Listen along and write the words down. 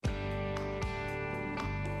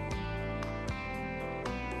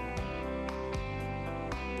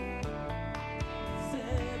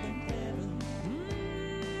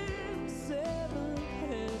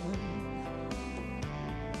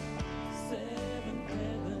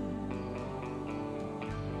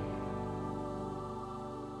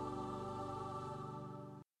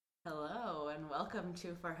welcome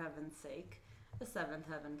to For Heaven's Sake, the Seventh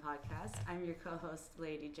Heaven podcast. I'm your co-host,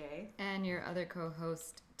 Lady J. And your other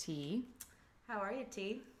co-host, T. How are you,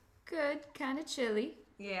 T? Good, kind of chilly.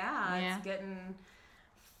 Yeah, it's getting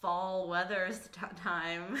fall weather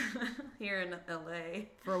time here in LA.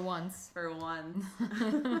 For once.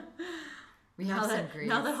 We have some greens.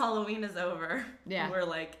 Now that Halloween is over, we're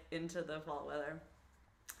like into the fall weather.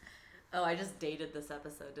 Oh, I just dated this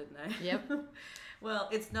episode, didn't I? Yep. Well,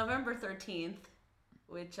 it's November 13th,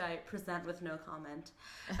 which I present with no comment.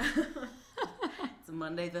 It's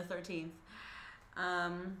Monday the 13th.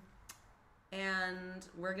 And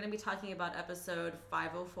we're going to be talking about episode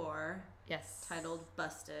 504. Yes. Titled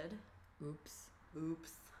Busted. Oops. I'm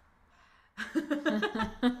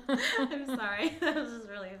sorry. That was just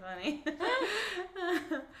really funny.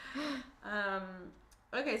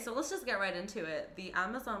 Okay, so let's just get right into it. The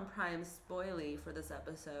Amazon Prime spoilie for this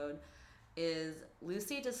episode is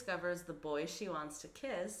Lucy discovers the boy she wants to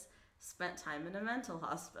kiss spent time in a mental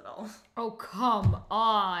hospital. Oh, come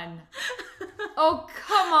on.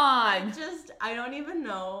 I don't even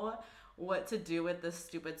know what to do with this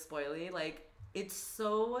stupid spoilie. Like, it's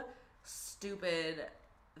so stupid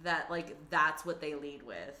that, like, that's what they lead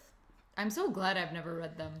with. I'm so glad I've never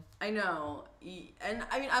read them. I know. And,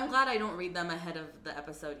 I mean, I'm glad I don't read them ahead of the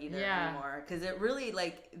episode either anymore. Because it really,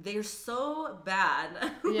 like, they're so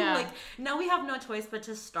bad. Yeah. Like, now we have no choice but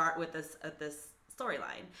to start with this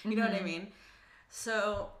storyline. You know what I mean?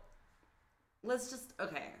 So, let's just,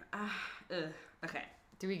 okay. Okay.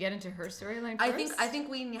 Do we get into her storyline first? I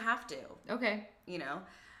think we have to. Okay. You know?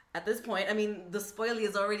 At this point, I mean, the spoilie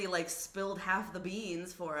has already, like, spilled half the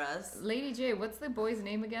beans for us. Lady J, what's the boy's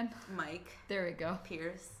name again? Mike. There we go.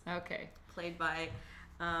 Pierce. Okay. Played by,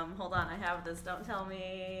 hold on, I have this, don't tell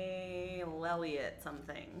me, Lelliot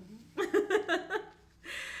something.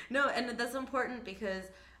 No, and that's important because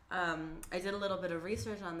I did a little bit of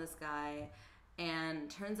research on this guy, and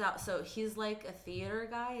turns out, so he's like a theater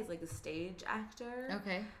guy, he's like a stage actor.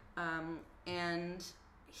 Okay. And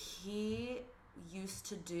he used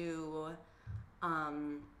to do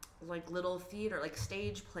like little theater, like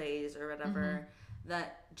stage plays or whatever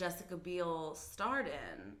that Jessica Biel starred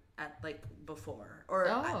in at like before, or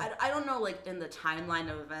I don't know, like in the timeline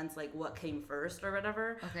of events, like what came first or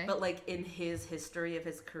whatever. Okay. But like in his history of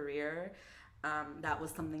his career, that was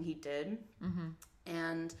something he did.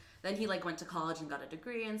 And then he like went to college and got a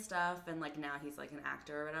degree and stuff, and like now he's like an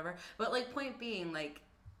actor or whatever. But like point being, like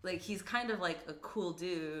he's kind of like a cool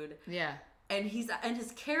dude. Yeah. And his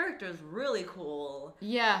character is really cool.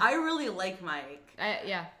 Yeah. I really like Mike.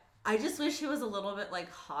 Yeah. I just wish he was a little bit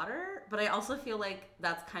like hotter, but I also feel like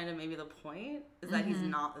that's kind of maybe the point, is that he's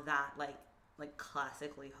not that like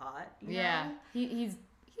classically hot. You know? He's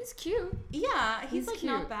cute. Yeah, he's like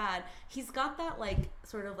cute. Not bad. He's got that like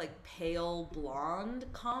sort of like pale blonde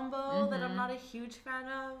combo that I'm not a huge fan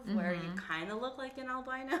of, where you kind of look like an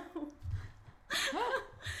albino.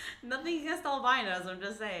 Nothing against albinos, I'm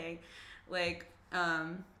just saying. Like,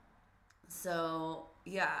 so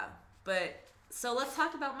yeah, so let's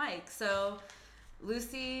talk about Mike. So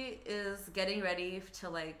Lucy is getting ready to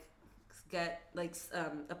like get like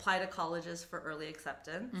apply to colleges for early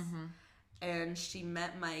acceptance, and she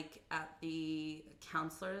met Mike at the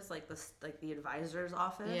counselor's, like the advisor's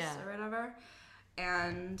office or whatever,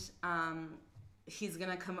 and he's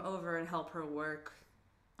gonna come over and help her work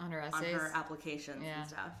on her essays, on her applications and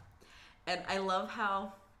stuff. And I love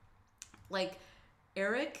how, like,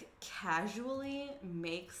 Eric casually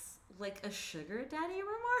makes like a sugar daddy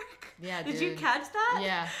remark. Yeah, Did you catch that?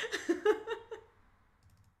 Yeah.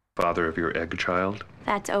 Father of your egg child?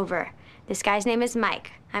 That's over. This guy's name is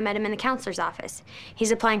Mike. I met him in the counselor's office.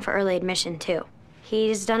 He's applying for early admission, too.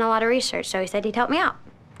 He's done a lot of research, so he said he'd help me out.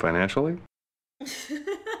 Financially?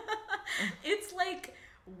 It's like,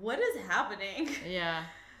 what is happening? Yeah.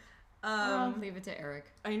 I'll leave it to Eric.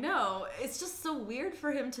 I know. It's just so weird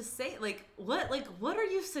for him to say, like, what are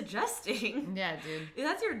you suggesting? Yeah, dude.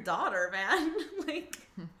 That's your daughter, man. Like,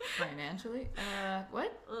 financially?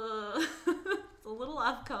 What? It's a little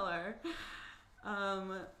off color.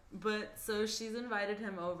 But so she's invited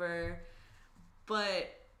him over, but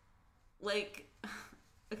like,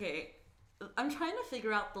 okay, I'm trying to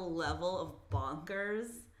figure out the level of bonkers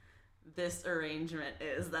this arrangement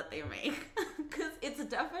is that they make, because it's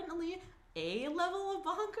definitely a level of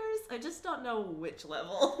bonkers. I just don't know which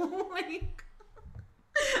level. Like,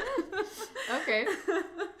 okay.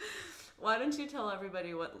 Why don't you tell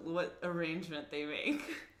everybody what arrangement they make?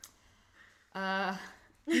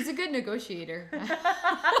 He's a good negotiator.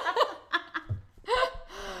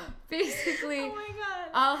 Basically, oh my God.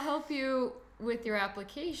 I'll help you with your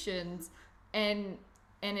applications, and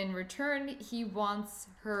And in return, he wants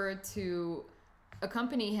her to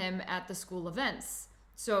accompany him at the school events.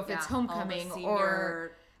 So if it's homecoming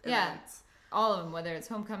or events. All of them, whether it's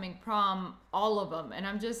homecoming, prom, all of them. And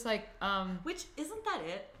I'm just like, which isn't that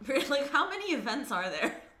it? Like, how many events are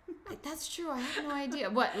there? That's true. I have no idea.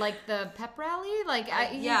 What, like the pep rally? Like,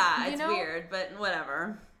 it's weird, but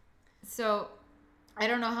whatever. So, I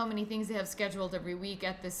don't know how many things they have scheduled every week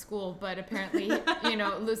at this school, but apparently,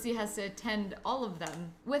 Lucy has to attend all of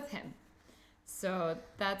them with him. So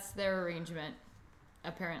that's their arrangement,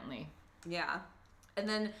 apparently. Yeah. And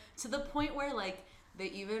then to the point where, like, they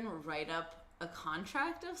even write up a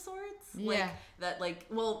contract of sorts. Yeah. Like, that, like,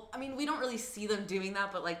 well, I mean, we don't really see them doing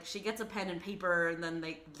that, but, like, she gets a pen and paper, and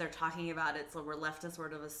then they're talking about it, so we're left to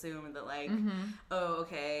sort of assume that, like, oh,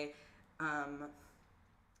 okay,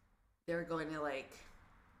 they're going to, like,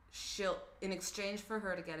 she'll, in exchange for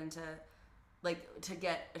her to get into, like, to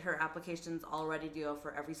get her applications all ready to go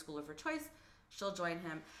for every school of her choice, she'll join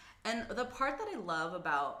him. And the part that I love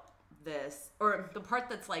about this, or the part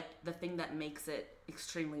that's, like, the thing that makes it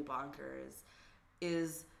extremely bonkers,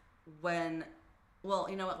 is when, well,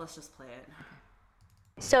 you know what, let's just play it.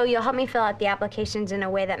 So you'll help me fill out the applications in a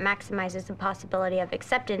way that maximizes the possibility of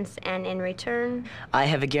acceptance, and in return... I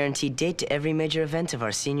have a guaranteed date to every major event of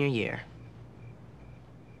our senior year.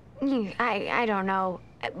 I don't know.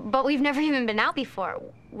 But we've never even been out before.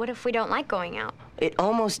 What if we don't like going out? It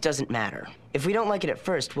almost doesn't matter. If we don't like it at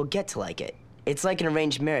first, we'll get to like it. It's like an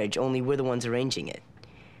arranged marriage, only we're the ones arranging it.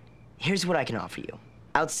 Here's what I can offer you.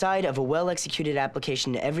 Outside of a well-executed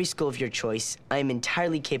application to every school of your choice, I am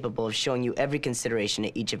entirely capable of showing you every consideration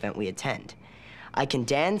at each event we attend. I can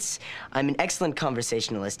dance, I'm an excellent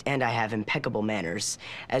conversationalist, and I have impeccable manners,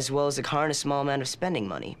 as well as a car and a small amount of spending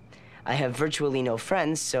money. I have virtually no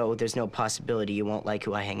friends, so there's no possibility you won't like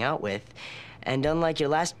who I hang out with. And unlike your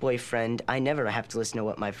last boyfriend, I never have to listen to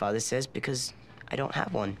what my father says because I don't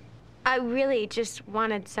have one. I really just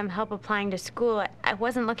wanted some help applying to school. I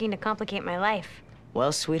wasn't looking to complicate my life.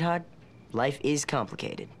 Well, sweetheart, life is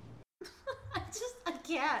complicated. I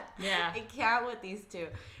can't. Yeah. I can't with these two.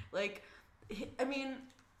 Like, I mean,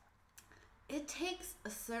 it takes a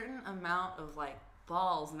certain amount of, like,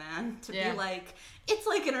 balls, man, to be like, it's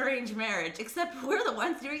like an arranged marriage, except we're the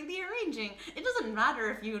ones doing the arranging. It doesn't matter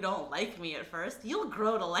if you don't like me at first. You'll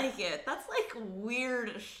grow to like it. That's, like,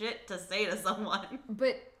 weird shit to say to someone.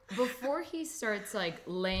 But before he starts, like,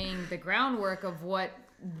 laying the groundwork of what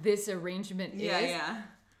this arrangement is,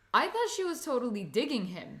 I thought she was totally digging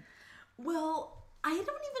him. Well, I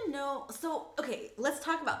don't even know. So, okay, let's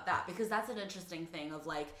talk about that, because that's an interesting thing of,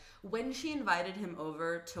 like, when she invited him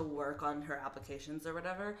over to work on her applications or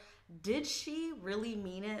whatever, did she really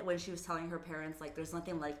mean it when she was telling her parents, like, there's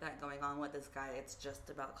nothing like that going on with this guy, it's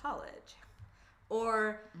just about college?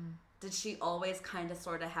 Or did she always kind of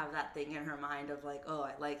sort of have that thing in her mind of, like, oh,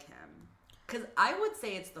 I like him? Because I would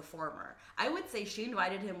say it's the former. I would say she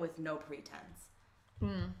invited him with no pretense.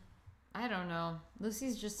 I don't know.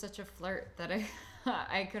 Lucy's just such a flirt that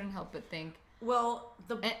I couldn't help but think. Well,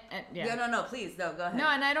 no, please, no, go ahead. No,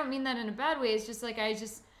 and I don't mean that in a bad way. It's just like I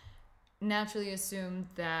just naturally assumed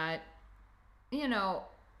that,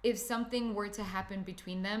 if something were to happen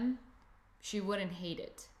between them, she wouldn't hate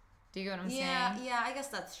it. Do you get what I'm saying? Yeah, I guess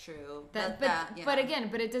that's true. But again,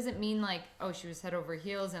 it doesn't mean like, oh, she was head over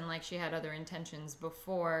heels and like she had other intentions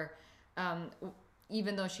before.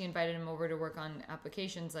 Even though she invited him over to work on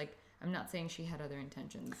applications, like, I'm not saying she had other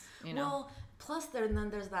intentions, Well, plus then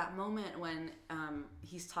there's that moment when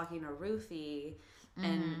he's talking to Ruthie,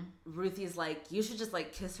 and Ruthie's like, you should just,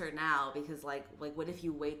 like, kiss her now, because, like what if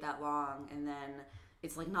you wait that long and then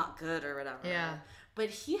it's, like, not good or whatever. Yeah. But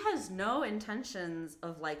he has no intentions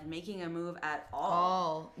of, like, making a move at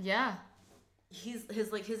all. Yeah. His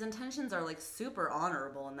intentions are, like, super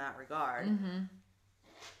honorable in that regard.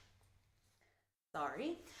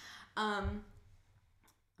 Sorry. I'm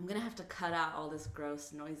gonna have to cut out all this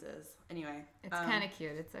gross noises. Anyway. It's kind of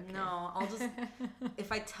cute. It's okay. No, I'll just...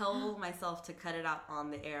 if I tell myself to cut it out on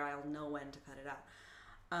the air, I'll know when to cut it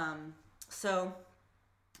out. So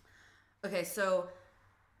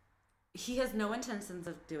he has no intentions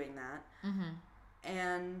of doing that.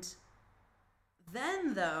 And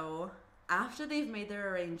then, though, after they've made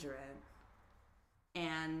their arrangement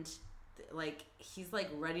and, like, he's, like,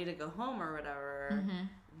 ready to go home or whatever,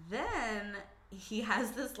 then he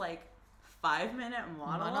has this, like, 5-minute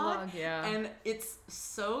monologue. Yeah. And it's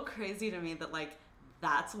so crazy to me that, like,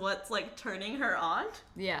 that's what's like turning her on.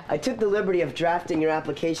 Yeah. I took the liberty of drafting your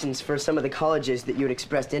applications for some of the colleges that you had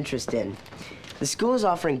expressed interest in. The schools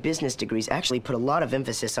offering business degrees actually put a lot of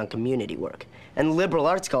emphasis on community work. And liberal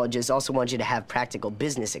arts colleges also want you to have practical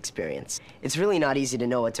business experience. It's really not easy to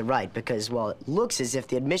know what to write because while it looks as if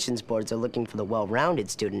the admissions boards are looking for the well-rounded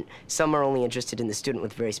student, some are only interested in the student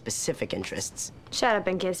with very specific interests. Shut up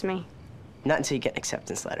and kiss me. Not until you get an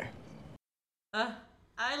acceptance letter.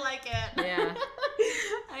 I like it. Yeah.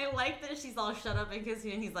 I like that she's all shut up and kiss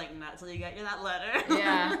you, and he's like, not till you get that letter.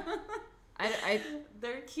 Yeah.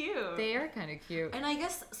 They're cute. They are kind of cute. And I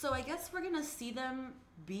guess we're gonna see them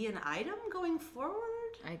be an item going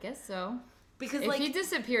forward. I guess so. Because If like he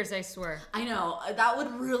disappears, I swear. I know that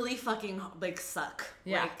would really fucking like suck.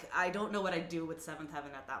 Yeah. Like I don't know what I'd do with Seventh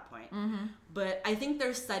Heaven at that point. Mm-hmm. But I think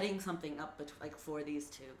they're setting something up like for these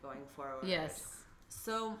two going forward. Yes.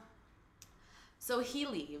 So he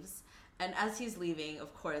leaves, and as he's leaving,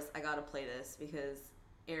 of course, I gotta play this because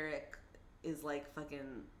Eric is like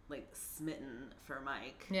fucking like smitten for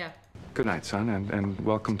Mike. Yeah. Good night, son, and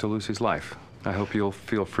welcome to Lucy's life. I hope you'll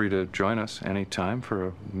feel free to join us anytime for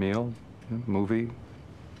a meal, movie,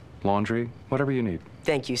 laundry, whatever you need.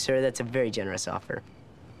 Thank you, sir. That's a very generous offer.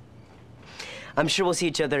 I'm sure we'll see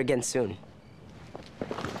each other again soon.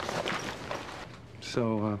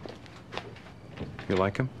 So, you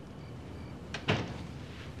like him?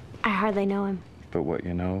 I hardly know him, But what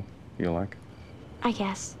you know, you like? I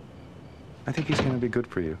guess. I think he's going to be good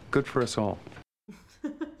for you. Good for us all.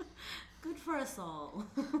 Good for us all.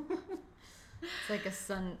 It's like a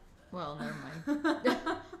son. Well, never mind.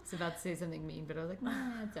 I was about to say something mean, but I was like,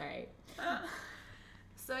 nah, it's all right.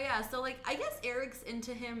 So yeah, so like I guess Eric's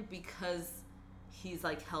into him because he's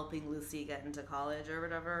like helping Lucy get into college or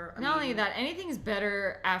whatever. Not only that, anything's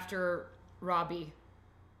better after Robbie.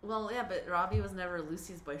 Well, yeah, but Robbie was never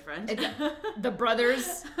Lucy's boyfriend. The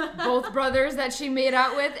brothers, both brothers that she made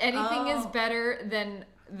out with, anything is Oh. better than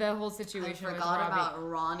the whole I situation with forgot Robbie. about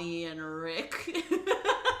Ronnie and Rick.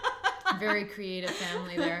 Very creative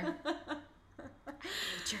family there.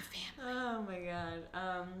 It's your family. Oh my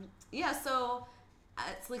god. Yeah, so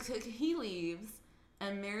it's like he leaves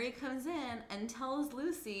and Mary comes in and tells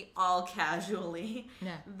Lucy all casually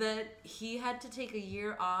Yeah. that he had to take a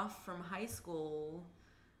year off from high school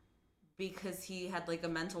because he had like a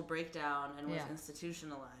mental breakdown and was Yeah.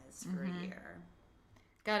 institutionalized for a year.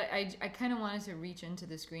 God, I kind of wanted to reach into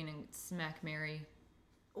the screen and smack Mary.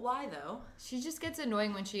 Why though? She She just gets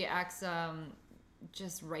annoying when she acts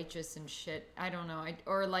just righteous and shit. I don't know.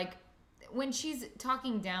 Or like when she's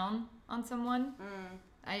talking down on someone.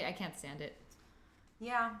 I can't stand it.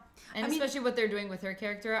 Yeah. And I mean, especially what they're doing with her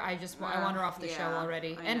character, I want her off the show yeah,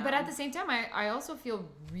 already. I But know. at the same time, I also feel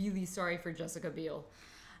really sorry for Jessica Biel.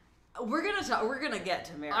 we're gonna get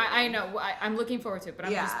to Mary. I know. I'm looking forward to it, but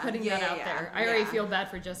I'm just Yeah, putting yeah, that out yeah, there. I already yeah. feel bad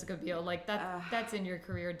for Jessica Biel. Like that's in your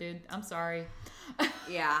career, dude. I'm sorry.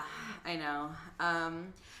 Yeah, I know.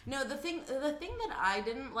 No, the thing that I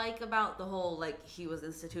didn't like about the whole like he was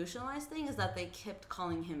institutionalized thing is that they kept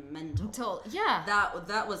calling him mental. Yeah.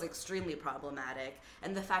 That was extremely problematic,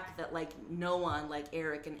 and the fact that like no one like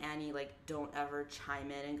Eric and Annie like don't ever chime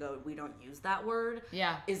in and go, we don't use that word.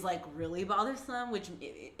 Yeah. Is like really bothersome, which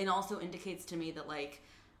it also indicates to me that like,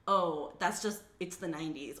 oh, that's just it's the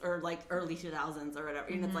 90s or like early 2000s or whatever.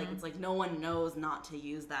 And it's like no one knows not to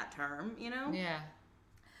use that term, you know? Yeah.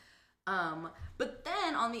 But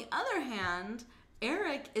then on the other hand,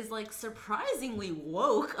 Eric is like surprisingly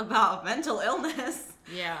woke about mental illness.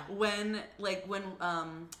 Yeah. When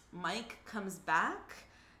Mike comes back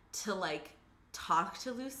to like talk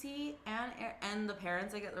to Lucy and the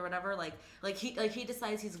parents, I guess, or whatever, like he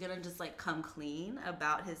decides he's gonna just like come clean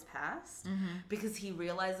about his past because he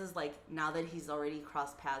realizes like now that he's already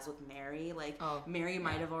crossed paths with Mary, like Mary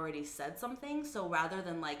might have already said something, so rather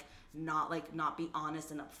than like not be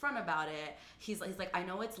honest and upfront about it, he's like, I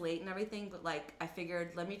know it's late and everything, but like I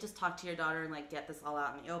figured let me just talk to your daughter and like get this all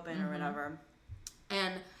out in the open or whatever.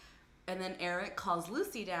 And then Eric calls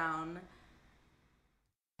Lucy down.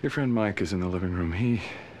 Your friend Mike is in the living room. He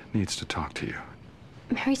needs to talk to you.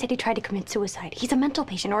 Mary said he tried to commit suicide. He's a mental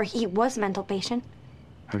patient, or he was a mental patient.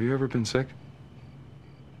 Have you ever been sick?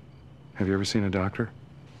 Have you ever seen a doctor?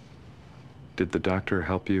 Did the doctor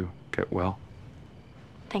help you get well?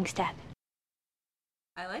 Thanks, Dad.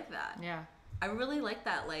 I like that. Yeah. I really like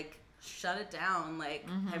that, like, shut it down. Like,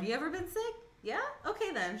 have you ever been sick? Yeah?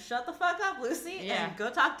 Okay then, shut the fuck up, Lucy, Yeah. and go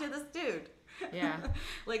talk to this dude. Yeah.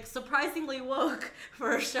 Like, surprisingly woke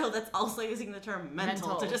for a show that's also using the term mental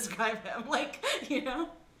to Mental. describe him. Like, you know?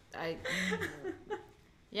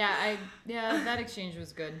 Yeah, that exchange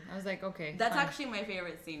was good. I was like, okay. That's fine. actually my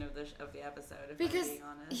favorite scene of the episode, if because I'm being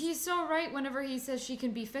honest. he's so right whenever he says she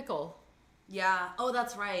can be fickle. Yeah. Oh,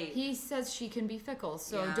 that's right. He says she can be fickle,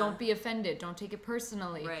 so Yeah. don't be offended. Don't take it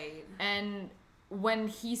personally. Right. And when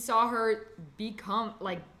he saw her become,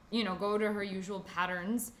 like, you know, go to her usual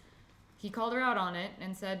patterns, he called her out on it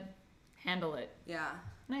and said, handle it. Yeah.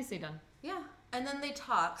 Nicely done. Yeah. And then they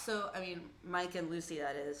talk. So, I mean, Mike and Lucy,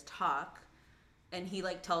 that is, talk. And he,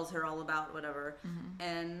 like, tells her all about whatever.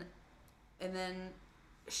 And then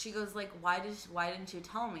she goes, like, why didn't you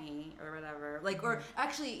tell me? Or whatever. Like, or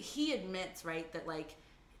actually, he admits, right, that, like,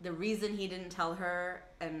 the reason he didn't tell her,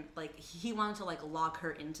 and, like, he wanted to, like, lock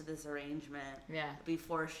her into this arrangement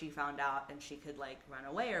before she found out and she could, like, run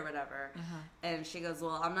away or whatever. And she goes,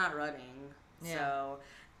 well, I'm not running. So...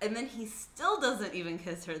 And then he still doesn't even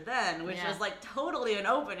kiss her then, which was, like, totally an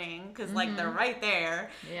opening, because, like, they're right there.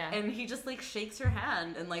 Yeah. And he just, like, shakes her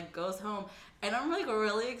hand and, like, goes home. And I'm, like,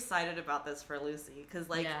 really excited about this for Lucy, because,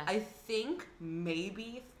 like, I think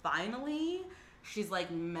maybe finally she's, like,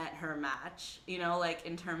 met her match, you know, like,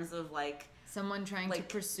 in terms of, like... Someone trying to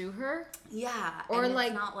pursue her? Yeah. Or, and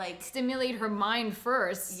like, it's not, like... stimulate her mind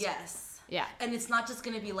first. Yes. Yeah. And it's not just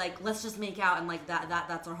going to be like, let's just make out and like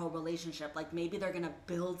that's our whole relationship. Like maybe they're going to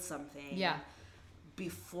build something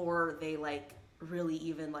before they like really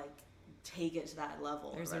even like take it to that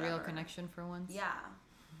level. There's a real connection for once. Yeah.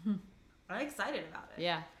 I'm excited about it.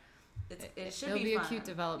 Yeah. It should It'll be fun. a cute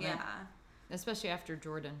development. Yeah. Especially after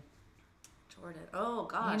Jordan. Oh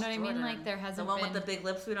gosh. You know what Jordan. I mean? Like there hasn't the one been... with the big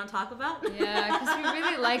lips we don't talk about. Yeah, because we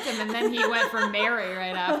really liked him, and then he went for Mary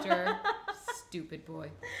right after. Stupid boy.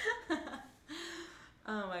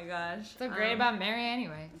 Oh my gosh. So great about Mary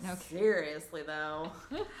anyway. No, seriously though.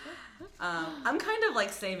 I'm kind of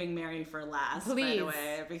like saving Mary for last, by the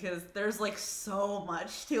way, because there's like so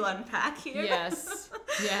much to unpack here. Yes.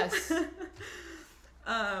 Yes.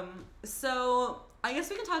 So I guess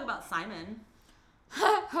we can talk about Simon.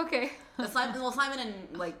 Okay. Simon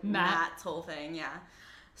and like Matt's whole thing, yeah.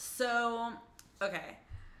 So, okay.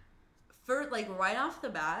 For like right off the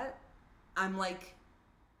bat, I'm like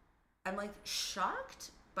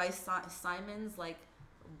shocked by Simon's like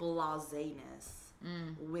blaseness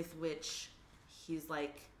with which he's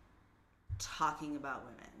like talking about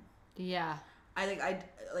women. Yeah. I'm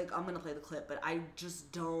gonna play the clip, but I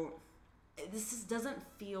just don't. Doesn't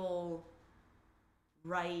feel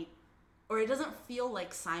right, or it doesn't feel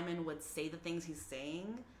like Simon would say the things he's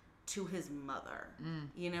saying to his mother.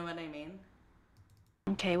 You know what I mean?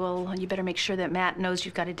 Okay, well, you better make sure that Matt knows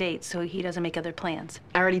you've got a date so he doesn't make other plans.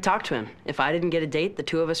 I already talked to him. If I didn't get a date, the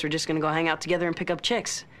two of us were just gonna go hang out together and pick up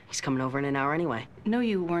chicks. He's coming over in an hour anyway. No,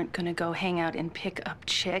 you weren't gonna go hang out and pick up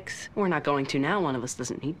chicks. We're not going to now. One of us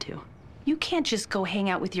doesn't need to. You can't just go hang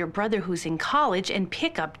out with your brother who's in college and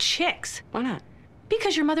pick up chicks. Why not?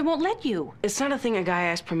 Because your mother won't let you. It's not a thing a guy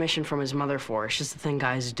asks permission from his mother for. It's just a thing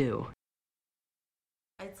guys do.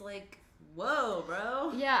 It's like, whoa,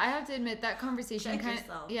 bro. Yeah, I have to admit that conversation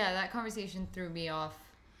yourself. that conversation threw me off,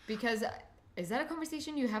 because is that a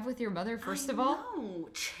conversation you have with your mother first of all? No,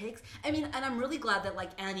 chicks. I mean, and I'm really glad that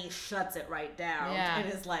like Annie shuts it right down. Yeah.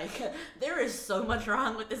 And is like, there is so much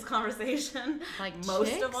wrong with this conversation. Like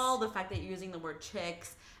most chicks? of all, the fact that you're using the word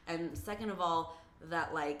chicks, and second of all,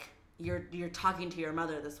 that like you're talking to your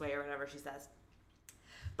mother this way or whatever she says.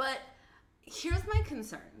 But here's my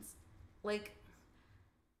concerns. Like,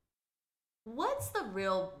 what's the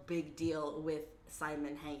real big deal with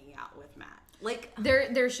Simon hanging out with Matt? Like,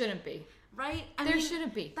 There shouldn't be. right? There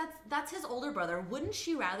shouldn't be. That's his older brother. Wouldn't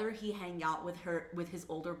she rather he hang out with his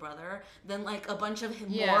older brother than like a bunch of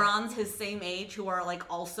morons his same age who are like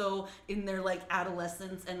also in their like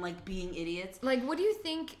adolescence and like being idiots? Like, what do you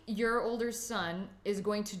think your older son is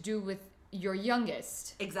going to do with your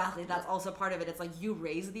youngest? Exactly, that's also part of it. It's like, you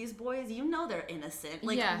raise these boys, you know they're innocent.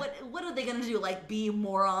 Like, Yeah. what are they gonna do? Like, be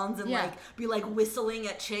morons and like be like whistling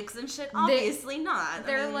at chicks and shit? Obviously not.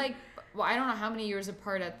 They're like, well, I don't know how many years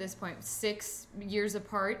apart at this point. 6 years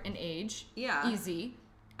apart in age. Yeah. Easy.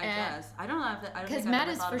 I guess. I don't know if that, I don't Because think Matt I've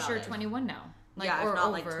ever is thought for about sure it. 21 now. Like, yeah, or if not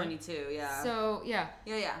over. like 22, yeah. So, yeah.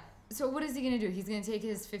 Yeah. So what is he going to do? He's going to take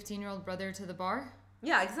his 15-year-old brother to the bar?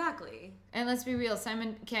 Yeah, exactly. And let's be real,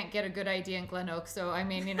 Simon can't get a good idea in Glen Oak, so I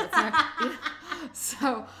mean, it's not.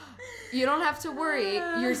 So you don't have to worry.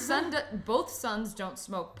 Your son, both sons don't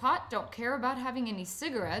smoke pot, don't care about having any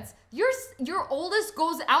cigarettes. Your oldest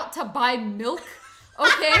goes out to buy milk,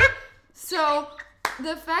 okay? So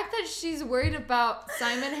the fact that she's worried about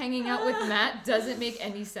Simon hanging out with Matt doesn't make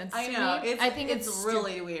any sense to I know. me. I think it's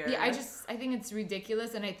really weird. Yeah, I think it's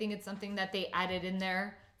ridiculous, and I think it's something that they added in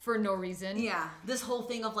there for no reason. Yeah, this whole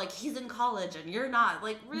thing of like he's in college and you're not.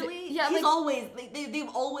 Like really? Yeah, he's like- always they've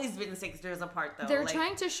always been 6 years apart though. They're like,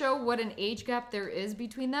 trying to show what an age gap there is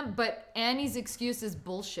between them, but Annie's excuse is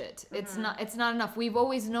bullshit. It's not enough. We've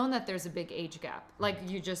always known that there's a big age gap. Like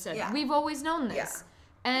you just said. Yeah. We've always known this.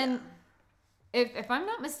 Yeah. And if I'm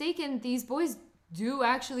not mistaken, these boys do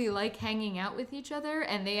actually like hanging out with each other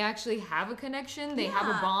and they actually have a connection. They have a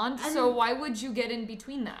Yeah, bond. and- So why would you get in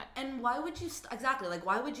between that? And why would you exactly like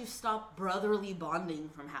why would you stop brotherly bonding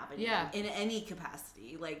from happening Yeah. in any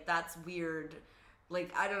capacity? Like that's weird.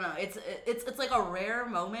 Like I don't know. It's like a rare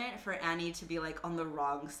moment for Annie to be like on the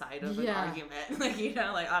wrong side of an Yeah. argument. Like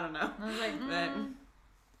like I don't know. I was like,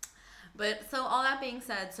 But so all that being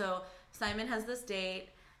said, so Simon has this date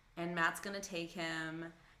and Matt's gonna take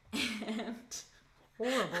him and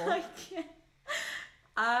horrible. I can't.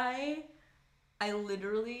 I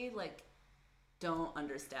literally like don't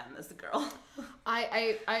understand this girl.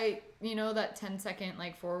 I you know that 10-second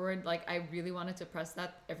like forward, like I really wanted to press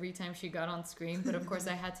that every time she got on screen, but of course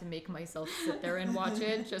I had to make myself sit there and watch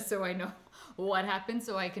it just so I know what happened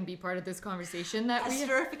so I can be part of this conversation that we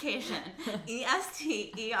Esterification.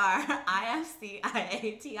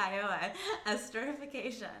 ESTERIFCIATION.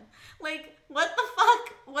 Esterification. Like, what the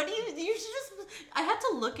fuck? What do you should just, I had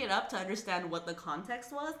to look it up to understand what the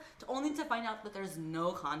context was, only to find out that there's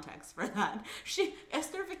no context for that.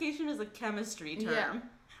 Esterification is a chemistry term, Yeah.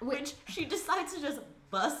 which she decides to just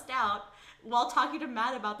bust out while talking to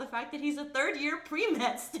Matt about the fact that he's a third-year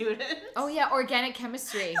pre-med student. Oh yeah, organic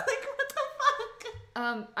chemistry. Like, what the fuck?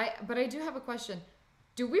 But I do have a question.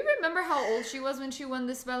 Do we remember how old she was when she won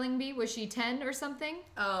the spelling bee? Was she 10 or something?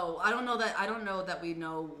 Oh, I don't know that we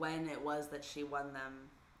know when it was that she won them.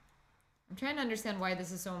 I'm trying to understand why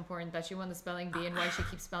this is so important that she won the spelling bee and why she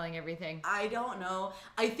keeps spelling everything. I don't know.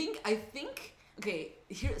 I think okay,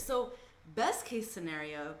 here so best case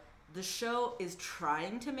scenario, the show is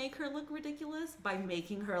trying to make her look ridiculous by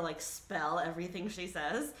making her like spell everything she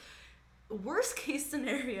says. Worst case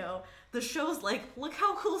scenario, the show's like, look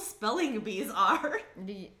how cool spelling bees are.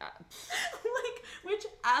 Like, which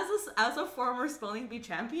as a former spelling bee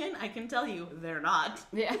champion, I can tell you they're not.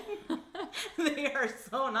 Yeah. They are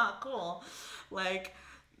so not cool. Like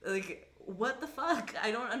what the fuck?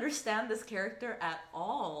 I don't understand this character at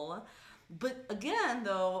all. But again,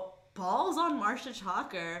 though, balls on Marcia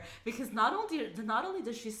Chalker, because not only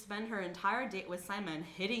does she spend her entire date with Simon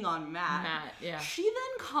hitting on Matt, yeah. she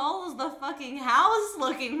then calls the fucking house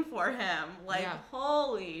looking for him. Like, Yeah.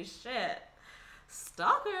 holy shit.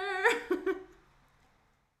 Stalker.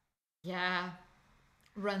 Yeah.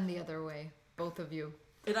 Run the other way, both of you.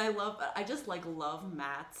 And I just love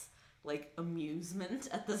Matt's like amusement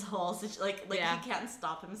at this whole situation. Like Yeah. he can't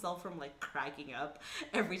stop himself from like cracking up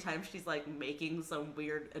every time she's like making some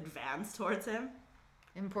weird advance towards him.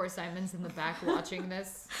 And poor Simon's in the back watching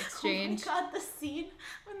this exchange. Oh my god, the scene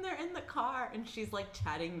when they're in the car and she's like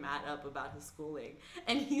chatting Matt up about his schooling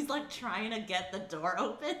and he's like trying to get the door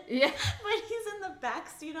open. Yeah. But he's in the back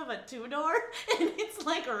seat of a 2-door and it's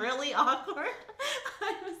like really awkward.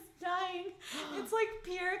 I was dying. It's like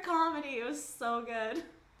pure comedy. It was so good.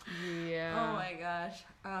 Yeah. Oh my gosh.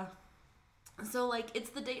 So like it's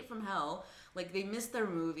the date from hell. Like they missed their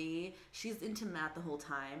movie. She's into Matt the whole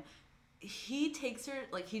time. He takes her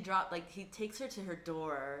he takes her to her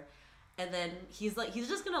door, and then he's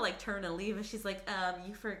just gonna like turn and leave, and she's like,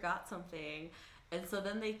 you forgot something. And so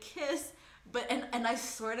then they kiss, but and I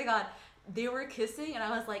swear to God, they were kissing, and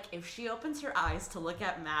I was like, if she opens her eyes to look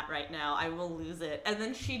at Matt right now, I will lose it. And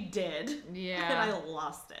then she did. Yeah. And I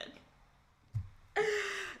lost it.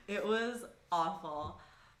 It was awful.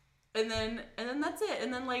 And then that's it.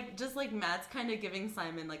 And then like just like Matt's kind of giving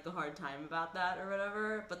Simon like the hard time about that or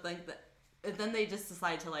whatever. But like and then they just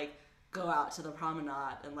decide to like go out to the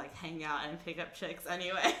promenade and like hang out and pick up chicks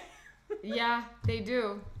anyway. Yeah, they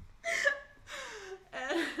do.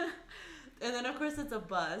 And then of course it's a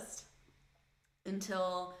bust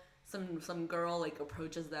until some girl like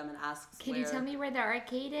approaches them and asks, Can you tell me where the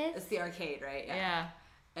arcade is? It's the arcade, right? Yeah.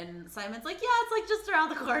 And Simon's like, yeah, it's like just around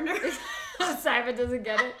the corner. Simon doesn't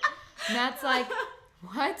get it. Matt's like,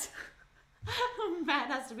 what? Matt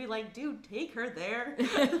has to be like, dude, take her there.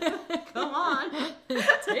 Come on.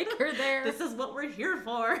 Take her there. This is what we're here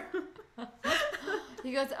for.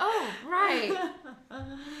 He goes, oh, right.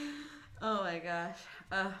 Oh my gosh.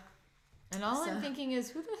 And all I'm thinking is,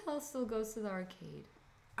 who the hell still goes to the arcade?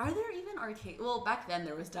 Are there even arcades? Well, back then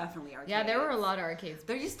there was definitely arcades. Yeah, there were a lot of arcades.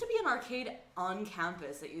 There used to be an arcade on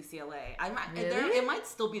campus at UCLA. Really? It might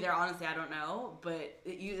still be there, honestly, I don't know. But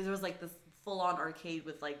there was like this full-on arcade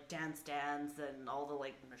with like dance stands and all the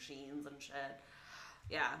like machines and shit.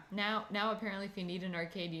 Yeah. Now apparently if you need an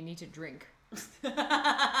arcade, you need to drink.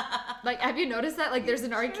 Like, have you noticed that? Like, there's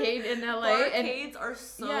an arcade in LA. Arcades are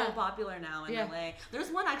so popular now in LA. There's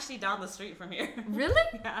one actually down the street from here. Really?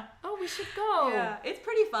 Yeah. Oh, we should go. Yeah, it's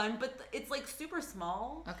pretty fun, but it's like super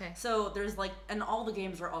small. Okay. So there's like, and all the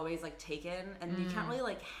games are always like taken, and you can't really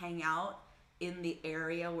like hang out in the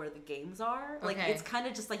area where the games are. Like, it's kind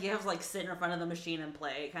of just like you have to like sit in front of the machine and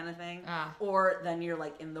play kind of thing. Or then you're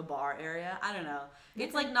like in the bar area. I don't know.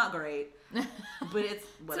 It's like not great, but it's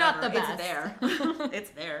whatever. It's not the best. It's there. It's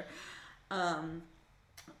there.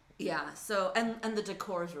 Yeah. So and the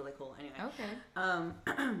decor is really cool. Anyway.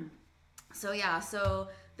 Okay. So yeah. So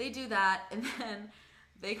they do that, and then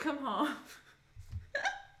they come home,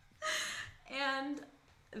 and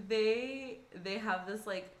they have this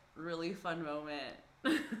like really fun moment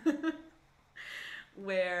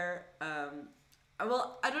where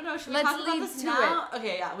well, I don't know, should we Let's talk about lead this to now?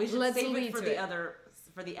 Okay, yeah, we should Let's save lead it for to the it. other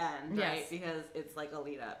for the end, Yes. right? Because it's like a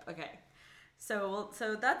lead up. Okay. So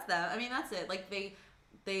that's them. I mean, that's it. Like they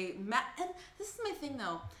Matt, and this is my thing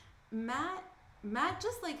though. Matt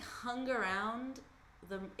just like hung around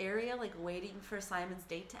the area like waiting for Simon's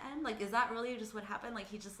date to end. Like, is that really just what happened? Like,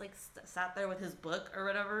 he just like sat there with his book or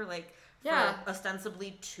whatever, like for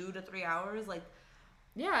ostensibly 2 to 3 hours, like.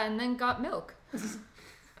 Yeah, and then got milk.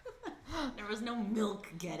 There was no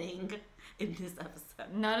milk getting in this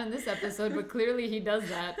episode. Not in this episode, but clearly he does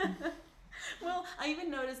that. Well, I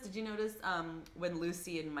even noticed, did you notice when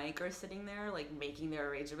Lucy and Mike are sitting there, like, making their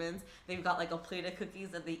arrangements, they've got, like, a plate of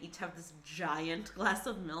cookies and they each have this giant glass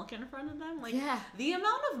of milk in front of them? Like, the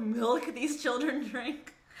amount of milk these children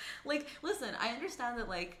drink. Like, listen, I understand that,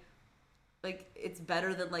 like, it's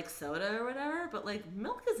better than, like, soda or whatever, but, like,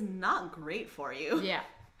 milk is not great for you. Yeah.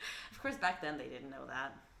 Of course, back then they didn't know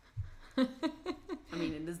that. I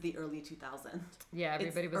mean, it is the early 2000s. Yeah,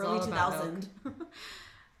 everybody was early all about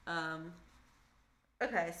milk.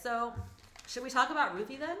 Okay, so should we talk about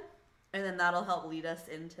Ruthie then? And then that'll help lead us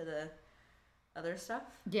into the other stuff?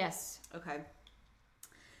 Yes. Okay.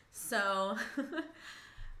 So,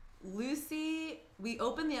 Lucy, we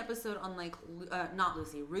opened the episode on, like, not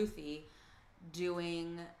Lucy, Ruthie,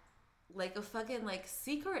 doing, like, a fucking, like,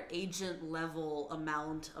 secret agent level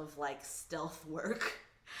amount of, like, stealth work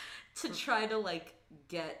to try to, like,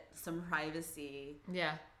 get some privacy.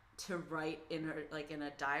 Yeah. To write in her, like, in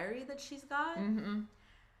a diary that she's got. Mm-hmm.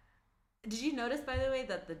 Did you notice, by the way,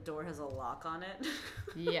 that the door has a lock on it?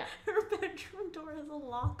 Yeah. Her bedroom door has a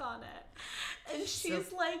lock on it. And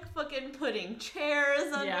she's, like, fucking putting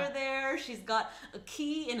chairs under there. She's got a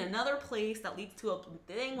key in another place that leads to a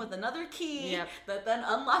thing with another key that then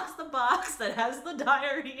unlocks the box that has the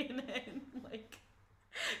diary in it. Like,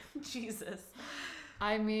 Jesus.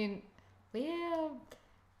 I mean, yeah.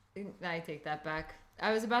 I take that back.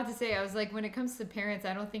 I was about to say, I was like, when it comes to parents,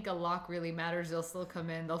 I don't think a lock really matters. They'll still come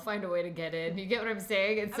in. They'll find a way to get in. You get what I'm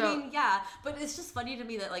saying? And so, I mean, yeah, but it's just funny to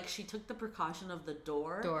me that, like, she took the precaution of the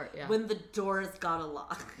door when the door's got a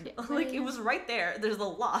lock. Yeah. Like, it was right there. There's a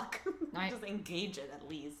lock. Just engage it at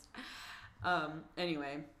least.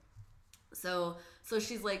 Anyway, so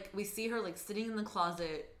she's like, we see her, like, sitting in the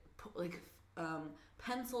closet, like,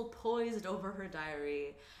 pencil poised over her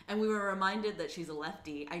diary, and we were reminded that she's a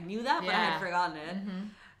lefty. I knew that, but I had forgotten it.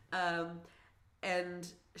 Mm-hmm. And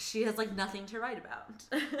she has, like, nothing to write about.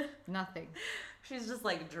 Nothing. She's just,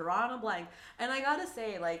 like, drawn a blank. And I gotta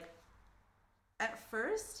say, like, at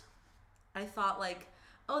first, I thought, like,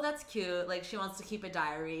 oh, that's cute. Like, she wants to keep a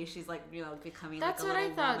diary. She's, like, you know, becoming, that's like, a little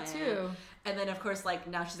woman. That's what I thought, woman. too. And then, of course, like,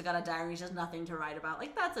 now she's got a diary. She has nothing to write about.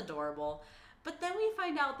 Like, that's adorable. But then we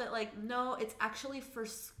find out that, like, no, it's actually for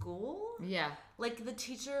school. Yeah. Like, the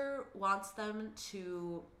teacher wants them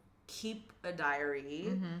to keep a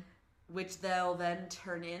diary, which they'll then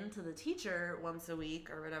turn in to the teacher once a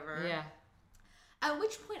week or whatever. Yeah. At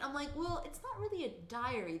which point I'm like, well, it's not really a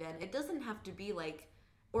diary then. It doesn't have to be, like,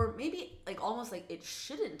 or maybe, like, almost like it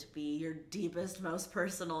shouldn't be your deepest, most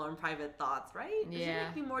personal and private thoughts, right? Yeah. It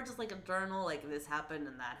should be more just like a journal, like, this happened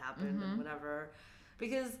and that happened and whatever.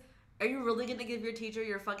 Because... are you really going to give your teacher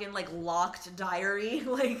your fucking, like, locked diary?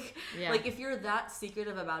 Like, like, if you're that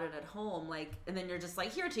secretive about it at home, like, and then you're just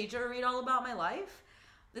like, here, teacher, read all about my life?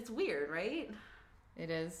 It's weird, right? It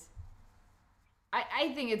is.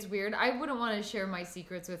 I think it's weird. I wouldn't want to share my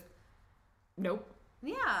secrets with... Nope.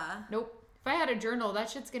 Yeah. Nope. If I had a journal, that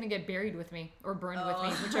shit's going to get buried with me. Or burned with me,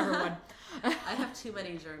 whichever one. I have too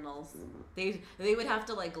many journals. They would have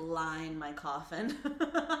to, like, line my coffin.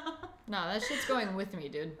 No, that shit's going with me,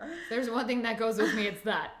 dude. If there's one thing that goes with me, it's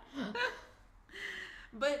that.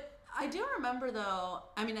 But I do remember though.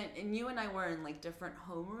 I mean, and you and I were in like different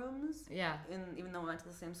homerooms. Yeah. Even though we went to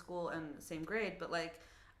the same school and same grade, but like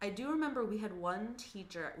I do remember we had one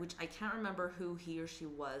teacher, which I can't remember who he or she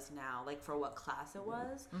was now, like for what class it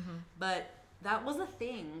was, but that was a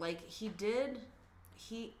thing. Like he did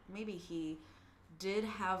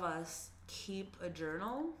have us keep a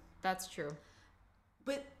journal. That's true.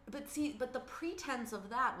 But the pretense of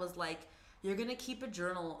that was like, you're gonna keep a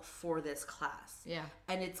journal for this class. Yeah.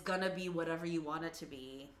 And it's gonna be whatever you want it to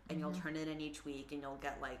be, and you'll turn it in each week, and you'll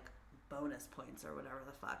get like bonus points or whatever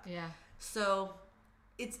the fuck. Yeah. So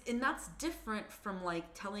that's different from like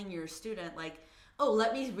telling your student like, oh,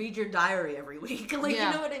 let me read your diary every week. Like, you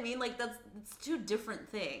know what I mean? Like it's two different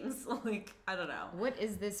things. Like, I don't know. What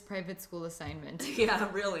is this private school assignment? Yeah,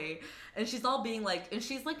 really. And she's all being like, and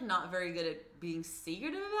she's like not very good at being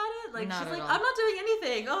secretive about it. Like, she's like, I'm not doing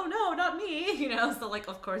anything. Oh no, not me. You know, so like,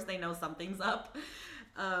 of course they know something's up.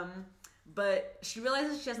 But she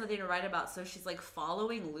realizes she has nothing to write about, so she's like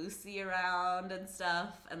following Lucy around and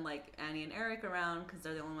stuff, and like Annie and Eric around because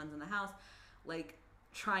they're the only ones in the house, like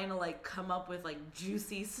trying to like come up with like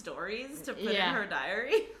juicy stories to put in her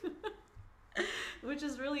diary, which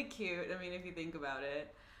is really cute. I mean, if you think about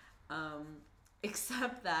it,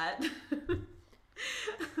 except that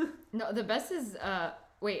no, the best is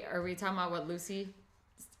wait, are we talking about what Lucy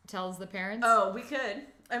tells the parents? Oh, we could.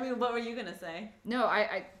 I mean, what were you gonna say? No,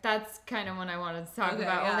 I that's kind of what I wanted to talk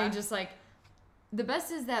about. Yeah. Only just like the best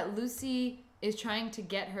is that Lucy is trying to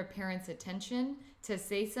get her parents' attention to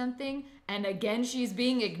say something, and again she's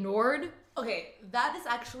being ignored. Okay, that is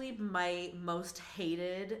actually my most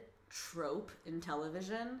hated trope in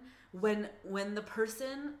television. When the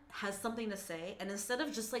person has something to say, and instead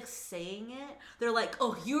of just like saying it, they're like,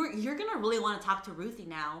 oh, you're gonna really want to talk to Ruthie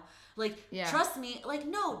now. Like, trust me. Like,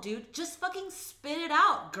 no, dude, just fucking spit it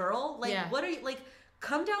out, girl. Like, what are you, like,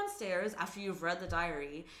 come downstairs after you've read the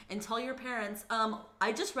diary and tell your parents,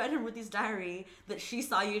 I just read in Ruthie's diary that she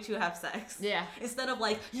saw you two have sex. Yeah. Instead of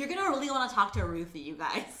like, you're gonna really want to talk to Ruthie, you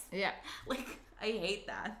guys. Yeah. Like, I hate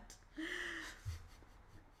that.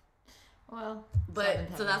 Well, but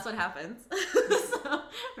so that's what happens. So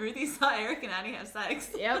Ruthie saw Eric and Annie have sex.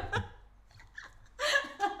 Yep.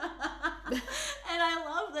 And I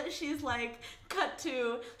love that she's like, cut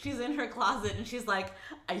to, she's in her closet and she's like,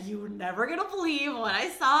 are you never gonna believe what I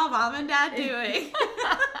saw Mom and Dad doing?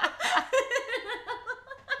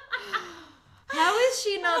 How is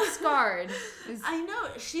she not scarred? I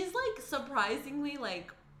know, she's like surprisingly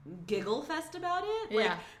like giggle fest about it.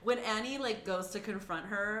 Like, when Annie like goes to confront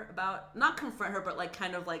her about, not confront her, but like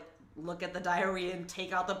kind of like look at the diary and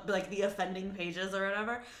take out the like the offending pages or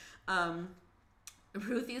whatever,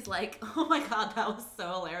 Ruthie's like, oh my god, that was so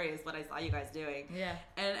hilarious what I saw you guys doing. Yeah.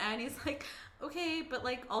 And Annie's like, okay, but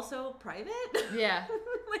like also private? Yeah.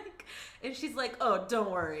 Like, and she's like, oh, don't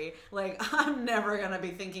worry, like I'm never gonna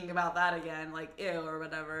be thinking about that again, like ew or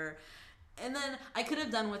whatever. And then I could have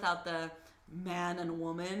done without the man and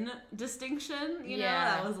woman distinction, you know,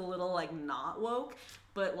 that was a little like not woke,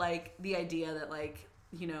 but like the idea that like,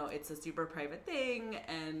 you know, it's a super private thing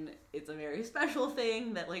and it's a very special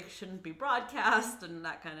thing that like shouldn't be broadcast and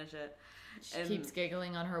that kind of shit. She keeps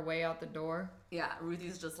giggling on her way out the door. Yeah,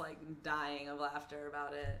 Ruthie's just like dying of laughter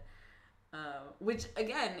about it. Which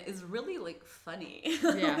again is really like funny.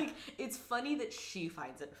 Yeah. Like, it's funny that she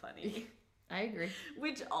finds it funny. I agree.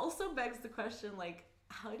 Which also begs the question, like,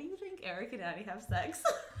 how do you think Eric and Annie have sex?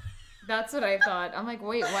 That's what I thought. I'm like,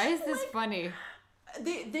 wait, why is this like, funny?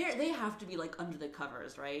 They have to be like under the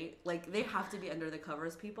covers, right? Like they have to be under the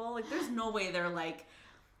covers people. Like there's no way they're like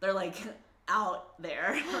out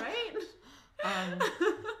there, right?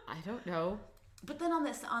 I don't know. But then on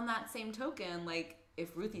that same token, like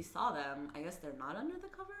if Ruthie saw them, I guess they're not under the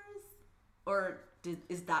covers? Or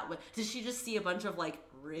is that what, did she just see a bunch of like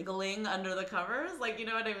wriggling under the covers? Like, you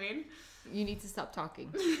know what I mean? You need to stop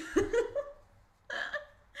talking.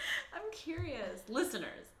 I'm curious.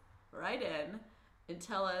 Listeners, write in and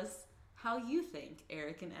tell us how you think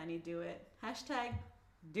Eric and Annie do it. Hashtag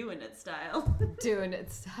doing it style. Doing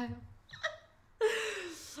it style.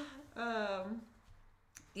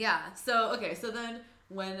 Yeah, so then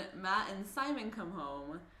when Matt and Simon come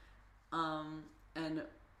home, and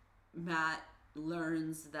Matt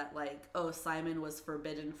learns that like, oh, Simon was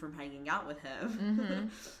forbidden from hanging out with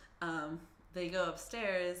him, they go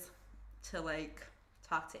upstairs to like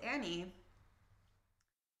talk to Annie,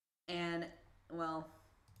 and well,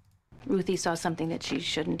 Ruthie saw something that she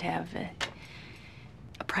shouldn't have,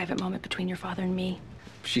 a private moment between your father and me.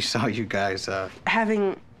 She saw you guys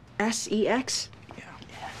having sex?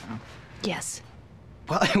 Yeah. Yes.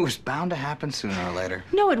 Well, it was bound to happen sooner or later.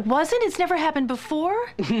 No, it wasn't. It's never happened before.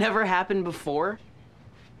 Never happened before.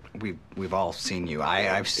 We've all seen you.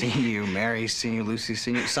 I've seen you. Mary's seen you. Lucy's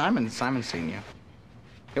seen you. Simon's seen you.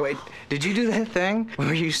 Hey, wait, did you do that thing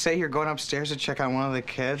where you say you're going upstairs to check on one of the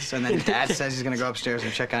kids, and then Dad says he's gonna go upstairs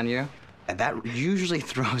and check on you? And that usually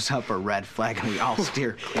throws up a red flag, and we all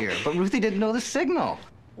steer clear. But Ruthie didn't know the signal.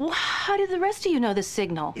 Well, how did the rest of you know the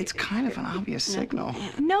signal? It's kind of an obvious signal.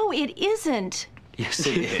 No, it isn't. Yes,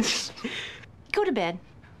 it is. Go to bed.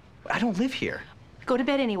 I don't live here. Go to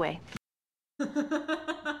bed anyway. And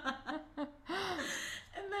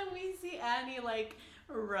then we see Annie like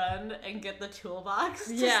run and get the toolbox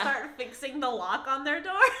to start fixing the lock on their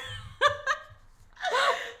door.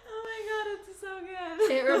 Oh my god, it's so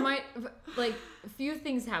good. It a few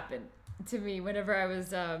things happened to me whenever I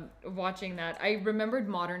was watching that. I remembered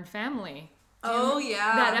Modern Family. Oh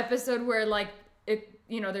yeah. That episode where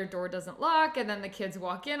their door doesn't lock, and then the kids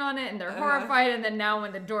walk in on it, and they're horrified, and then now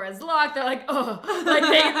when the door is locked, they're like, oh,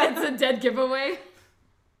 it's a dead giveaway.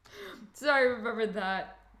 So I remembered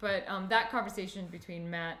that. But that conversation between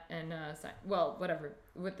Matt and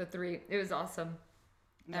with the three, it was awesome.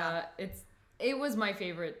 Yeah. It was my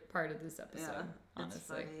favorite part of this episode, honestly. It's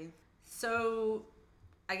funny. So,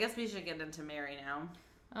 I guess we should get into Mary now.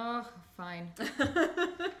 Oh, fine.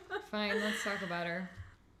 Fine, let's talk about her.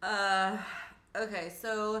 Okay,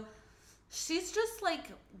 so she's just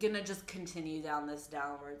gonna just continue down this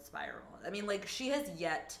downward spiral. I mean, she has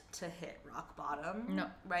yet to hit rock bottom. No.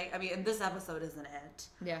 Right? I mean, and this episode isn't it.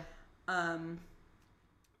 Yeah.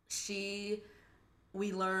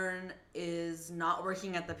 We learn is not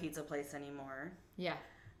working at the pizza place anymore. Yeah.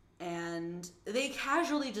 And they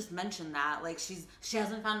casually just mention that. She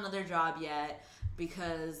hasn't found another job yet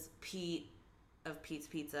because Pete of Pete's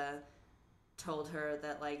Pizza told her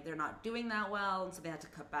that they're not doing that well, and so they had to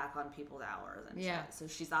cut back on people's hours and shit. So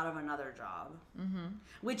she's out of another job. Mm-hmm.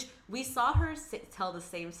 Which we saw her tell the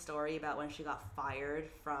same story about when she got fired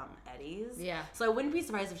from Eddie's. Yeah. So I wouldn't be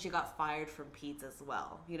surprised if she got fired from Pete's as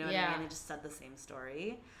well. You know what I mean? It just said the same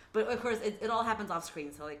story. But of course, it all happens off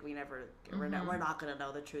screen, so we're not gonna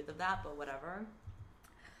know the truth of that. But whatever.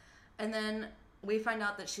 And then we find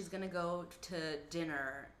out that she's gonna go to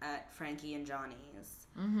dinner at Frankie and Johnny's.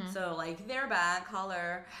 Mm-hmm. So they're back,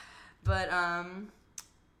 holler, but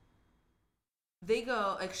they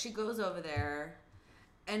go she goes over there,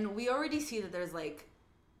 and we already see that there's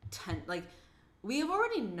we have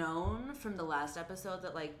already known from the last episode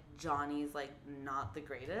that Johnny's not the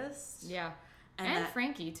greatest. Yeah, and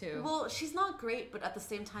Frankie too. Well, she's not great, but at the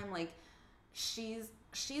same time she's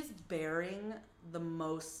bearing the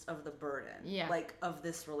most of the burden. Yeah. Of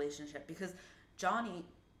this relationship, because Johnny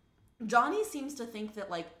seems to think that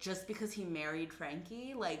just because he married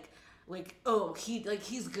Frankie,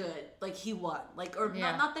 he's good, he won,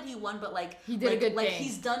 not that he won, but he did a good thing.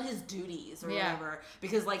 He's done his duties or whatever,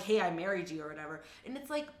 because hey, I married you or whatever. And it's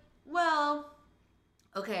well,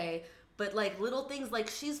 okay, but little things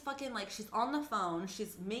she's fucking she's on the phone,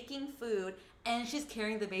 she's making food, and she's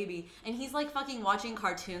carrying the baby, and he's fucking watching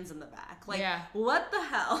cartoons in the back. What the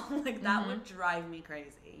hell? That would drive me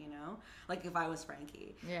crazy, you know? If I was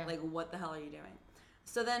Frankie. Yeah. What the hell are you doing?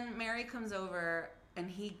 So then Mary comes over, and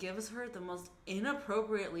he gives her the most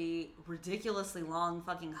inappropriately, ridiculously long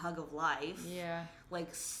fucking hug of life. Yeah.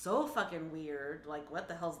 So fucking weird. What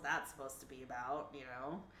the hell's that supposed to be about, you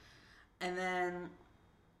know? And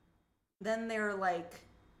then they're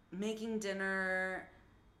making dinner,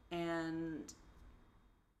 and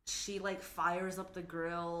she fires up the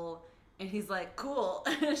grill, and he's cool.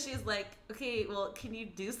 And she's okay, well, can you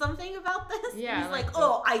do something about this? Yeah. And he's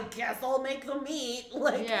oh, I guess I'll make the meat.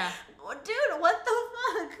 Yeah. Dude, what the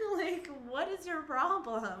fuck? What is your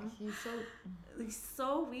problem? He's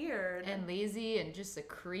so weird. And lazy and just a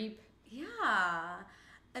creep. Yeah.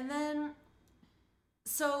 And then,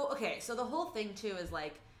 so the whole thing too is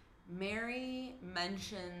Mary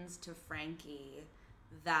mentions to Frankie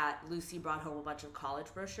that Lucy brought home a bunch of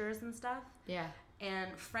college brochures and stuff. Yeah.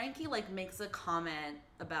 And Frankie makes a comment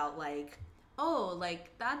about oh,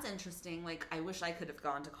 that's interesting. I wish I could have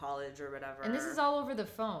gone to college or whatever. And this is all over the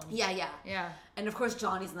phone. Yeah. And of course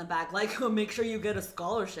Johnny's in the back oh, make sure you get a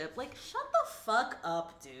scholarship. Shut the fuck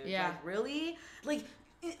up, dude. Yeah. Really?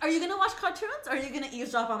 Are you gonna watch cartoons, or are you gonna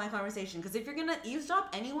eavesdrop on my conversation? Because if you're gonna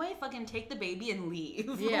eavesdrop anyway, fucking take the baby and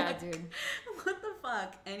leave. Yeah, dude. What the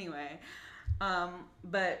fuck? Anyway.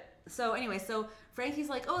 So Frankie's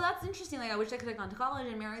oh, that's interesting. I wish I could have gone to college.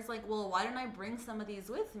 And Mary's well, why don't I bring some of these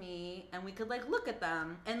with me, and we could look at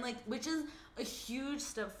them, and which is a huge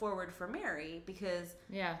step forward for Mary, because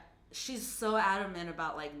she's so adamant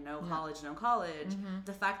about no college. Mm-hmm.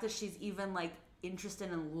 The fact that she's even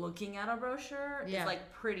interested in looking at a brochure is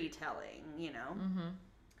like pretty telling, you know.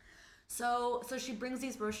 So she brings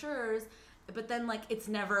these brochures, but then like it's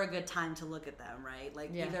never a good time to look at them, right?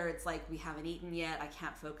 Like either it's like we haven't eaten yet, I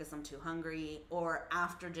can't focus, I'm too hungry, or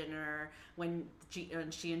after dinner when she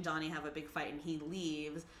and Johnny have a big fight and he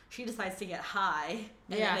leaves, she decides to get high,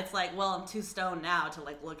 and then it's like, well, I'm too stoned now to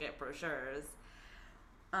like look at brochures.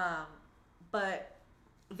 But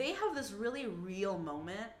they have this really real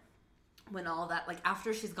moment when all that, like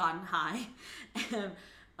after she's gotten high,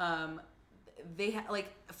 and they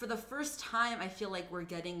like for the first time I feel like we're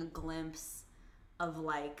getting a glimpse of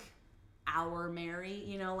like our Mary,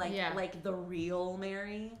 you know, like like the real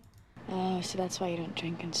Mary. Oh, so that's why you don't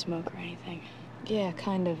drink and smoke or anything. Yeah,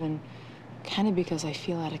 kind of, and kind of because I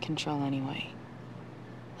feel out of control anyway.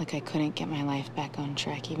 Like I couldn't get my life back on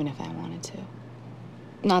track even if I wanted to.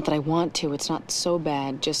 Not that I want to, it's not so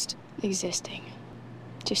bad, just existing.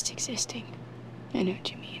 Just existing. I know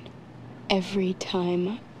what you mean. Every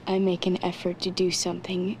time I make an effort to do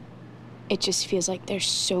something, it just feels like there's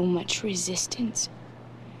so much resistance.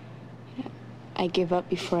 I give up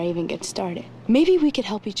before I even get started. Maybe we could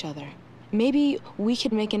help each other. Maybe we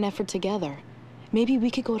could make an effort together. Maybe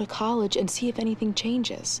we could go to college and see if anything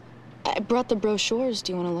changes. I brought the brochures.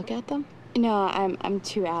 Do you want to look at them? No, I'm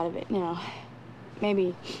too out of it now.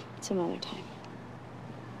 Maybe some other time.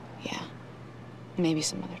 Yeah, maybe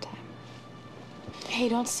some other time. Hey,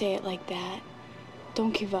 don't say it like that.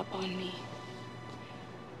 Don't give up on me.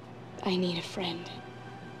 I need a friend.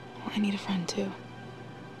 I need a friend, too.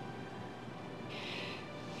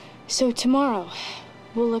 So tomorrow,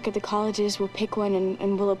 we'll look at the colleges, we'll pick one,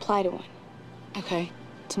 and we'll apply to one. Okay,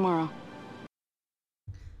 tomorrow.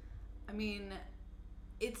 I mean,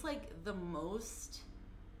 it's like the most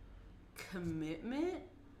commitment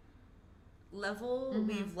level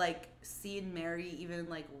we've like seen Mary even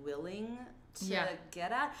like willing to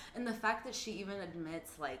get at, and the fact that she even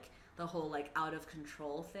admits like the whole like out of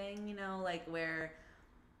control thing, you know, like where,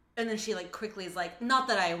 and then she like quickly is like, not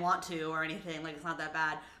that I want to or anything, like it's not that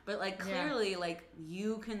bad, but like clearly like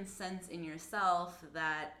you can sense in yourself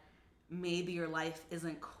that maybe your life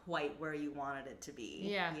isn't quite where you wanted it to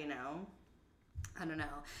be, you know. I don't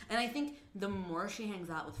know. And I think the more she hangs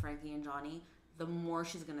out with Frankie and Johnny, the more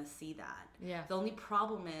she's gonna see that. Yeah. The only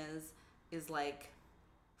problem is like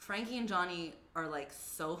Frankie and Johnny are like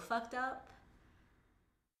so fucked up.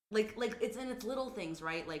 Like it's in its little things,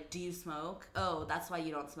 right? Like, do you smoke? Oh, that's why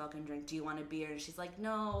you don't smoke and drink. Do you want a beer? And she's like,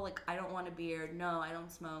 no, like I don't want a beer. No, I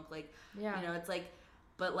don't smoke. Like, you know, it's like,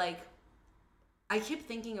 but like, I keep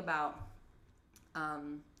thinking about,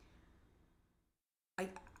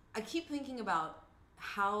 I keep thinking about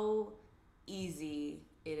how easy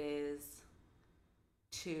it is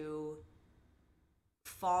to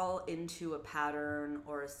fall into a pattern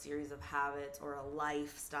or a series of habits or a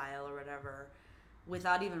lifestyle or whatever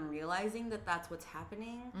without even realizing that that's what's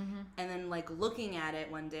happening. And then like looking at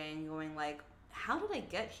it one day and going like, how did I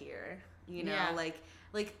get here? You know, like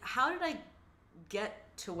how did I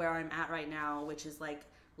get to where I'm at right now, which is like,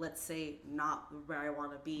 let's say not where I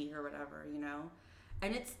want to be or whatever, you know?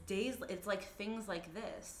 And it's days, it's like things like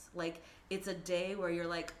this. Like, it's a day where you're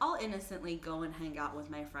like, I'll innocently go and hang out with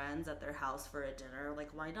my friends at their house for a dinner. Like,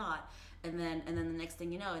 why not? And then the next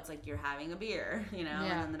thing you know, it's like you're having a beer, you know?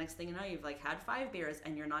 And then the next thing you know, you've like had 5 beers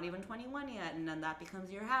and you're not even 21 yet. And then that becomes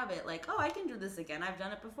your habit. Like, oh, I can do this again. I've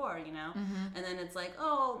done it before, you know? And then it's like,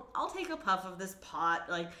 oh, I'll take a puff of this pot,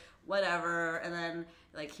 like, whatever. And then,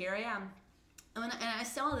 like, here I am. And I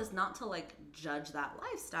say all this not to, like, judge that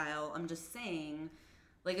lifestyle. I'm just saying,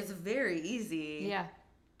 like, it's very easy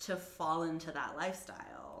to fall into that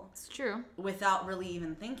lifestyle. It's true. Without really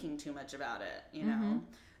even thinking too much about it, you know?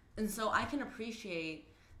 And so I can appreciate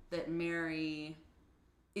that Mary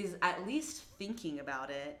is at least thinking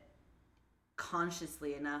about it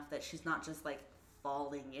consciously enough that she's not just, like,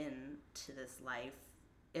 falling into this life,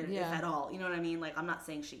 if at all. You know what I mean? Like, I'm not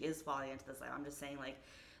saying she is falling into this life. I'm just saying,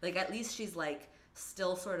 like at least she's, like,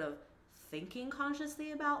 still sort of thinking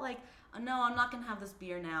consciously about, like, no, I'm not gonna have this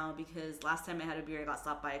beer now because last time I had a beer I got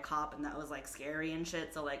stopped by a cop and that was like scary and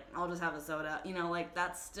shit, so like I'll just have a soda, you know, like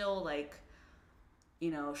that's still like,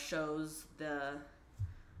 you know, shows the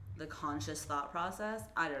conscious thought process.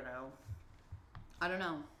 I don't know what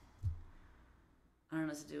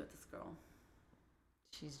to do with this girl.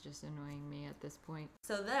 She's just annoying me at this point.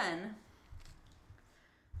 So then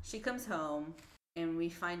she comes home and we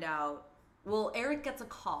find out, well, Eric gets a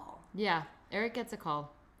call. Eric gets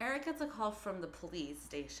a call from the police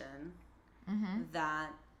station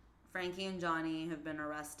that Frankie and Johnny have been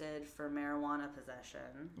arrested for marijuana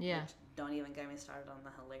possession. Yeah. Which, don't even get me started on the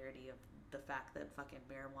hilarity of the fact that fucking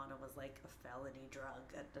marijuana was like a felony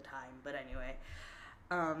drug at the time. But anyway,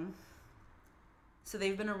 so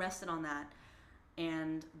they've been arrested on that,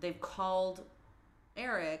 and they've called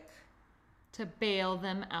Eric to bail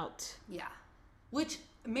them out. Yeah. Which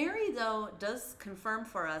Mary, though, does confirm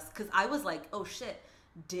for us, because I was like, oh shit,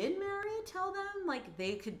 did Mary tell them like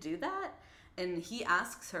they could do that? And he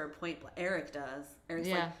asks her Eric does. Eric's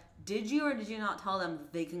like, did you or did you not tell them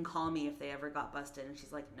they can call me if they ever got busted? And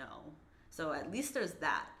she's like, no. So at least there's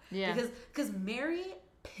that. Yeah. Because Mary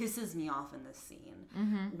pisses me off in this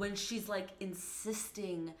scene when she's like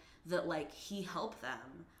insisting that like he help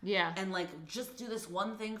them. Yeah. And like just do this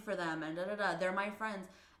one thing for them and da-da-da. They're my friends.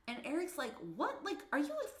 And Eric's like, what? Like, are you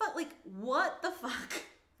like, what the fuck?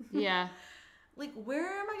 Yeah. Like, where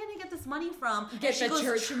am I going to get this money from? Get the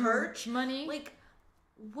church money? Like,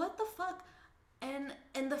 what the fuck? And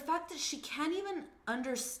the fact that she can't even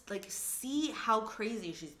see how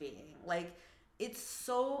crazy she's being. Like, it's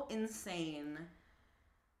so insane.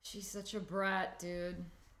 She's such a brat, dude.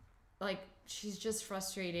 Like, she's just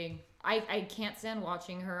frustrating. I can't stand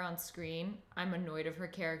watching her on screen. I'm annoyed of her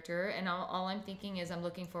character, and all I'm thinking is I'm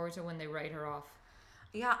looking forward to when they write her off.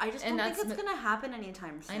 Yeah, I just don't think it's gonna happen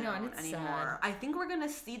anytime soon. I know, and it's anymore. sad. I think we're gonna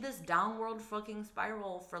see this downward fucking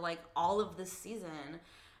spiral for like all of this season,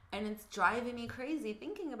 and it's driving me crazy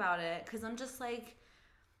thinking about it because I'm just like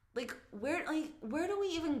where do we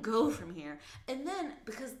even go from here? And then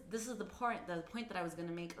because this is the point that I was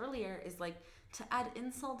gonna make earlier is like to add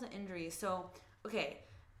insult to injury. So okay,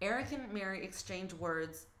 Eric and Mary exchange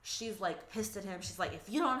words. She's like pissed at him. She's like, if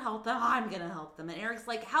you don't help them, I'm gonna help them. And Eric's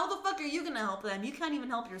like, how the fuck are you gonna help them? You can't even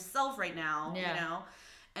help yourself right now, you know?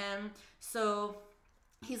 And so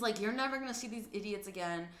he's like, you're never gonna see these idiots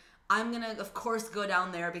again. I'm gonna, of course, go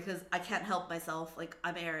down there because I can't help myself. Like,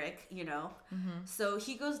 I'm Eric, you know? So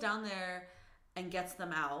he goes down there and gets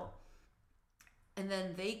them out. And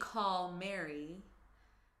then they call Mary.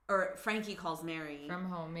 Or Frankie calls Mary from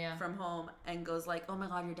home and goes like, oh my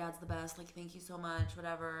god, your dad's the best, like thank you so much,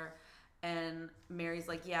 whatever. And Mary's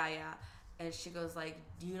like, yeah. And she goes like,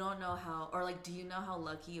 do you know how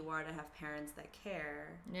lucky you are to have parents that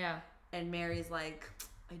care? Yeah. And Mary's like,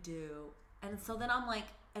 I do. And so then I'm like,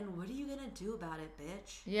 and what are you gonna do about it,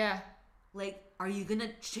 bitch? Yeah. Like, are you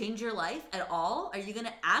gonna change your life at all? Are you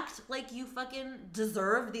gonna act like you fucking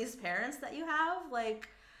deserve these parents that you have? Like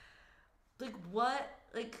what?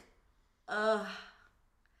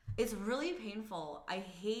 It's really painful. I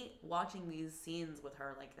hate watching these scenes with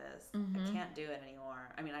her like this. I can't do it anymore.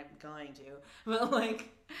 I mean, I'm going to, but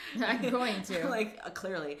like, I'm going to,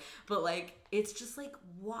 clearly, but like, it's just like,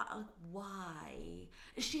 why?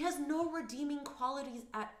 She has no redeeming qualities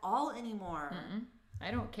at all anymore.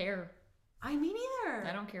 I don't care. I mean, either.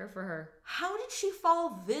 I don't care for her. How did she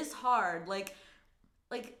fall this hard? Like,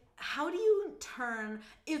 how do you turn?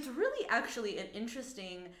 It's really actually an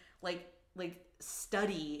interesting like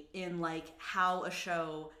study in like how a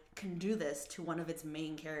show can do this to one of its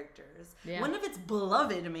main characters, one of its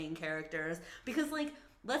beloved main characters, because like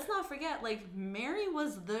let's not forget, like Mary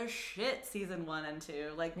was the shit season 1 and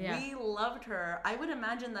 2. Like we loved her. I would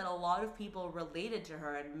imagine that a lot of people related to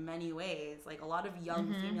her in many ways. Like a lot of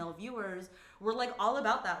young female viewers were like all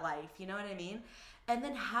about that life, you know what I mean? And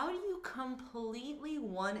then how do you completely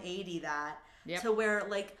 180 that to where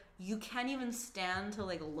like you can't even stand to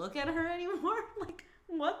like look at her anymore? Like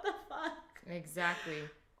what the fuck? Exactly.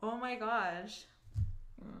 Oh my gosh.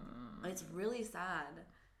 It's really sad.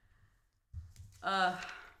 I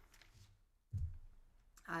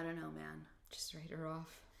don't know, man. Just write her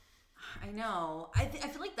off. I know. I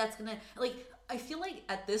feel like that's gonna I feel like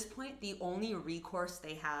at this point the only recourse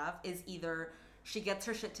they have is either she gets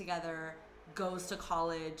her shit together, goes to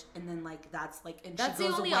college, and then like that's she goes the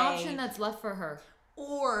only away. Option that's left for her.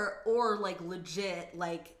 Or like legit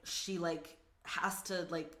like she like has to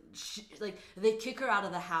they kick her out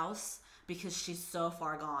of the house because she's so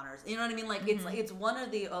far gone, or you know what I mean? Like it's one of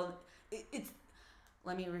the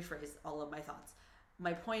let me rephrase all of my thoughts.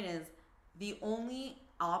 My point is the only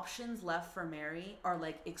options left for Mary are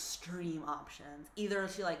like extreme options. Either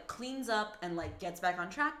she like cleans up and like gets back on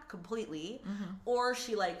track completely, or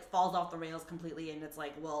she like falls off the rails completely and it's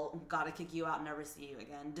like, well, gotta kick you out and never see you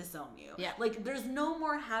again, disown you. Yeah. Like there's no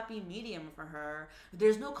more happy medium for her.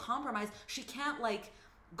 There's no compromise. She can't like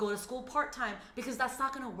go to school part-time because that's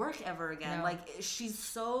not gonna work ever again. No. Like she's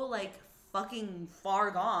so like fucking far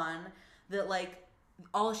gone that like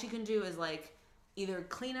all she can do is like either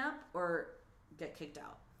clean up or get kicked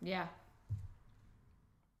out. Yeah.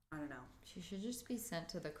 I don't know. She should just be sent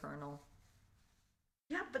to the colonel.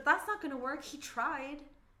 Yeah, but that's not gonna work. He tried.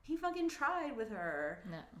 He fucking tried with her.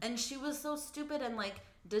 No. And she was so stupid and like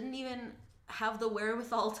didn't even have the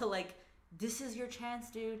wherewithal to like, this is your chance,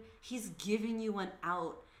 dude. He's giving you an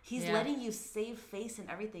out. He's letting you save face and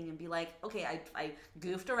everything and be like, okay, I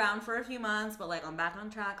goofed around for a few months, but like I'm back on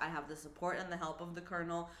track. I have the support and the help of the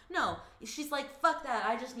colonel. No, she's like, fuck that.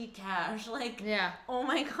 I just need cash. Like, oh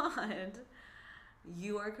my God.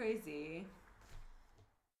 You are crazy.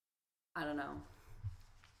 I don't know.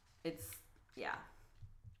 It's, yeah.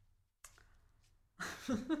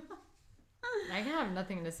 I have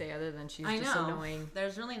nothing to say other than she's just annoying.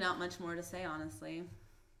 There's really not much more to say, honestly.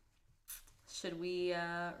 Should we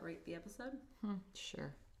rate the episode?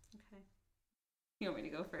 Sure. Okay. You want me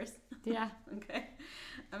to go first? Yeah. Okay.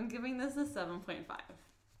 I'm giving this a 7.5.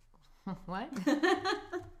 What?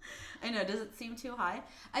 I know. Does it seem too high?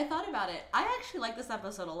 I thought about it. I actually like this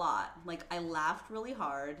episode a lot. Like, I laughed really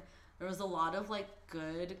hard. There was a lot of, like,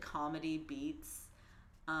 good comedy beats.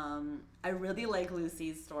 I really like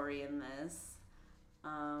Lucy's story in this.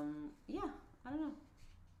 Yeah, I don't know.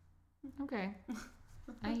 Okay.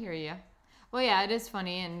 I hear you. Well, yeah, it is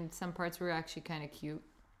funny, and some parts were actually kind of cute.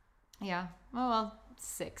 Yeah. Oh, well,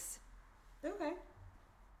 6. Okay.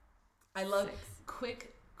 I love,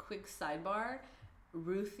 quick sidebar,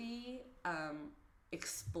 Ruthie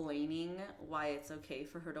explaining why it's okay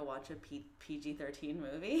for her to watch a PG-13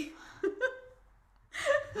 movie.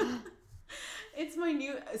 It's my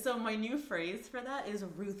new phrase for that is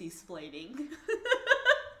Ruthie-splaining.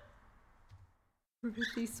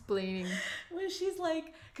 Ruthie-splaining. When she's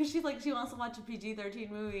like, because she's like, she wants to watch a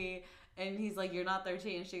PG-13 movie, and he's like, you're not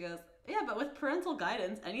 13. And she goes, yeah, but with parental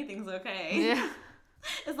guidance, anything's okay. Yeah.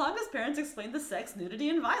 As long as parents explain the sex, nudity,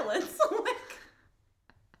 and violence. Like,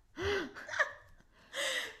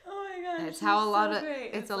 oh my God. It's how a lot of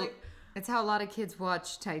it's how a lot of kids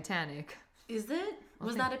watch Titanic. Is it?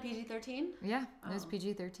 Was that a PG-13? Yeah, it was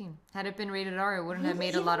PG-13. Had it been rated R, it wouldn't have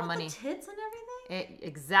made a lot of money. The tits and everything?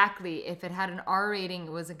 Exactly. If it had an R rating,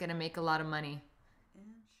 it wasn't going to make a lot of money.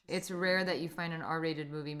 It's rare that you find an R-rated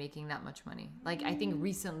movie making that much money. Like, I think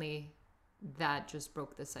recently that just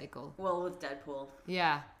broke the cycle. Well, with Deadpool.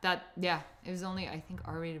 Yeah, it was only, I think,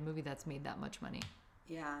 R-rated movie that's made that much money.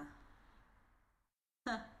 Yeah.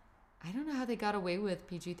 Huh. I don't know how they got away with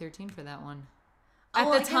PG-13 for that one.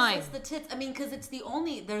 At the time. Guess it's the tits. I mean, because it's the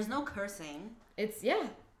only, there's no cursing.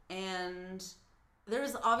 And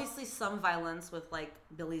there's obviously some violence with, like,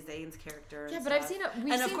 Billy Zane's character. Yeah, and but stuff.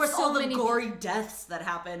 And of course, all the gory deaths that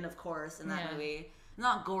happen, of course, in that movie.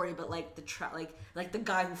 Not gory, but like the like the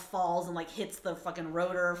guy who falls and like hits the fucking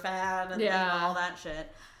rotor fan and all that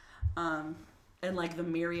shit. And like the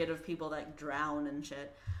myriad of people that drown and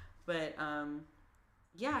shit. But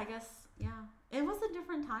yeah, I guess it was a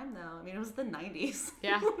different time though. I mean, it was the 90s.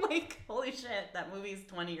 Yeah. Like, holy shit, that movie's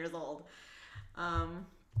 20 years old.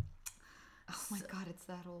 Oh my God, it's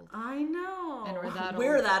that old. I know. And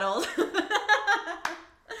we're that old.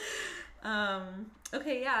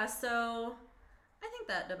 Okay, yeah, so I think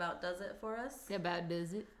that about does it for us. Yeah, about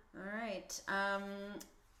does it. All right.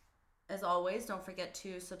 As always, don't forget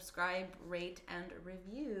to subscribe, rate, and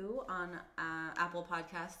review on Apple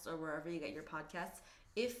Podcasts or wherever you get your podcasts.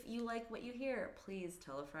 If you like what you hear, please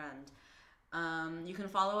tell a friend. You can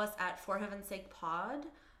follow us at For Heaven's Sake Pod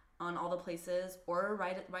on all the places, or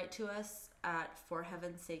write to us at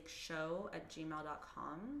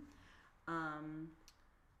forheavensakeshow@gmail.com.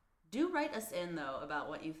 Do write us in though about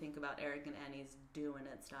what you think about Eric and Annie's doing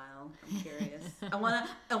it style. I'm curious. I wanna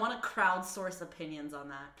crowdsource opinions on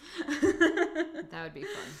that. That would be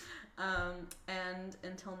fun. And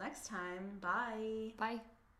until next time, bye. Bye.